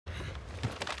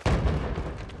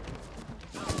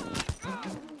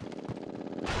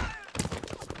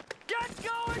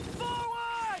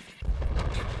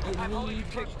You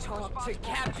need to talk to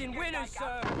Captain Winter,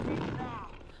 sir!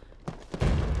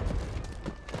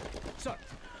 Sir,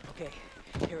 okay,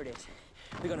 here it is.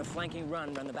 We're gonna flanking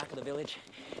run around the back of the village,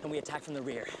 and we attack from the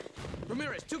rear.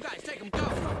 Ramirez, 2 guys, take them, go!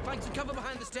 Find some cover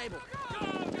behind this table. Go,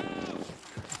 go!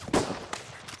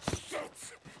 Shit!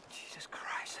 Jesus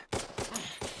Christ.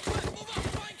 Quick, move up,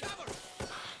 find cover!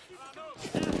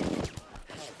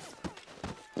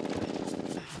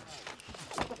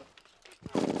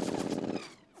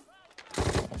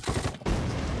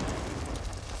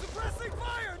 Suppressing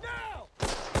fire, now!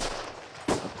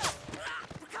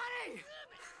 Bacani!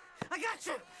 I got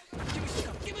you!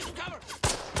 Give me some cover!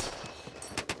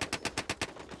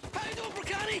 How you doing,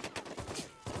 Bracani?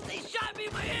 They shot me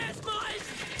in my ass, boys!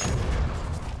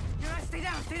 You guys, stay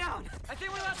down, stay down! I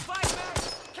think we lost 5 men!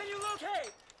 Can you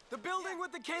locate? The building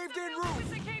with the caved-in roof!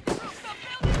 The caved-in roof! The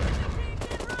building with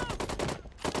the caved-in roof!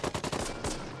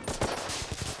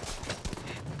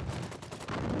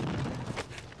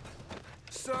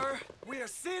 Sir, we are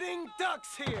sitting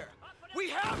ducks here! We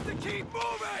have to keep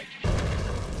moving!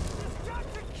 We've got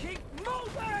to keep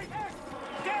moving!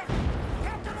 There!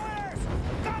 Captain Winters!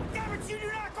 God damn it, you do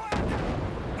not go out there!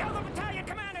 Tell the battalion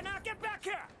commander, now get back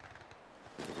here!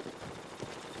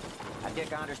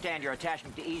 Dick, I understand your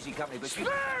attachment to Easy Company, but you...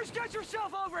 Spears, get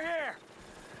yourself over here!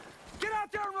 Get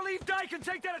out there and relieve Dike and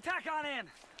take that attack on in!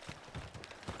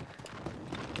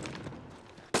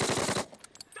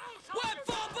 Web,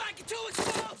 fall back, you're too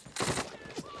exposed!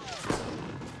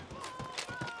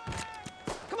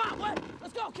 Come on, Web,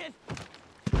 let's go, kid!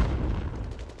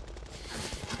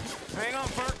 Hang on,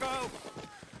 Perko!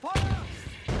 Fire!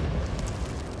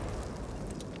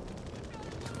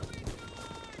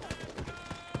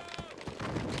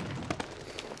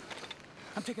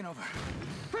 I'm taking over.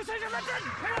 Precision, listen!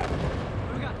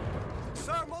 What do we got?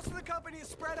 Sir, most of the company is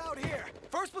spread out here.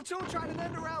 First platoon tried to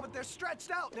end around, but they're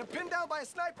stretched out. They're pinned down by a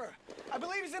sniper. I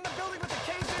believe he's in the building with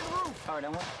the caved-in roof. All right, I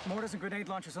want mortars and grenade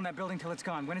launchers on that building till it's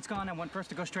gone. When it's gone, I want first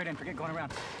to go straight in. Forget going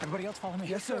around. Everybody else follow me.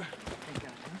 Yes, sir. Thank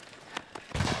God.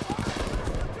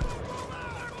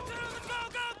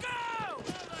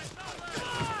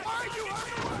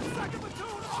 Second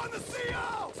platoon on the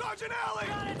CO! Sergeant Alley!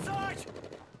 Got it, Sarge!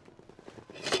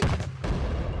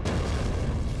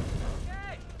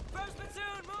 Okay! First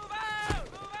platoon, move out!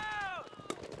 Move out!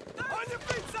 On your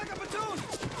feet, second platoon!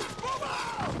 Move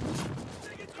out!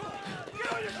 Get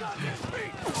on your goddamn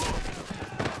feet!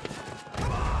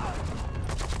 Come on!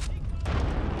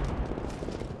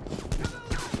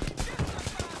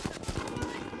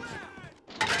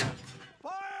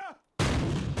 Fire!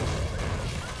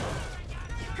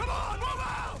 Come on, move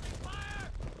out!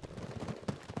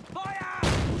 Fire!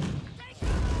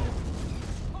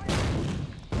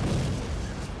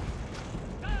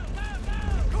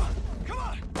 Come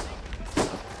on!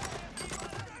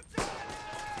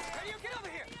 Hey, you get over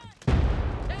here!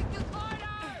 Take the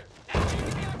corner!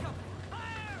 Give me a couple.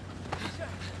 Fire!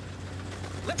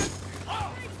 Oh!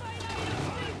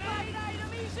 Fight item,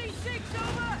 easy 6,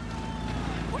 over!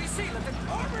 What do you see, Lieutenant?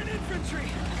 Armor and infantry!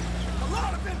 A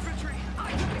lot of infantry!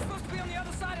 I think they're supposed to be on the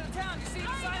other side of the town. You see the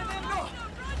sign of them? No!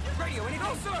 Radio, anything?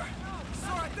 No, sir!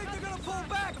 Sir, I think they're gonna pull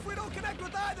back. If we don't connect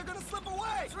with I, they're gonna slip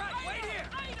away. That's right. Wait here.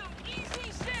 Item,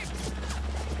 easy 6.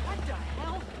 What the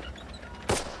hell?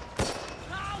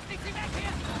 No, Dixie, back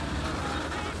here.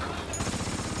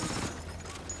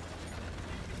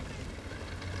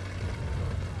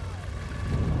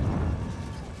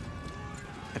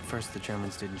 At first, the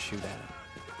Germans didn't shoot at him.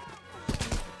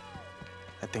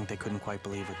 I think they couldn't quite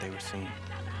believe what they were seeing.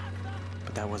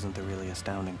 But that wasn't the really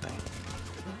astounding thing.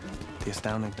 The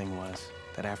astounding thing was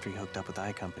that after he hooked up with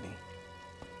I Company,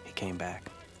 he came back.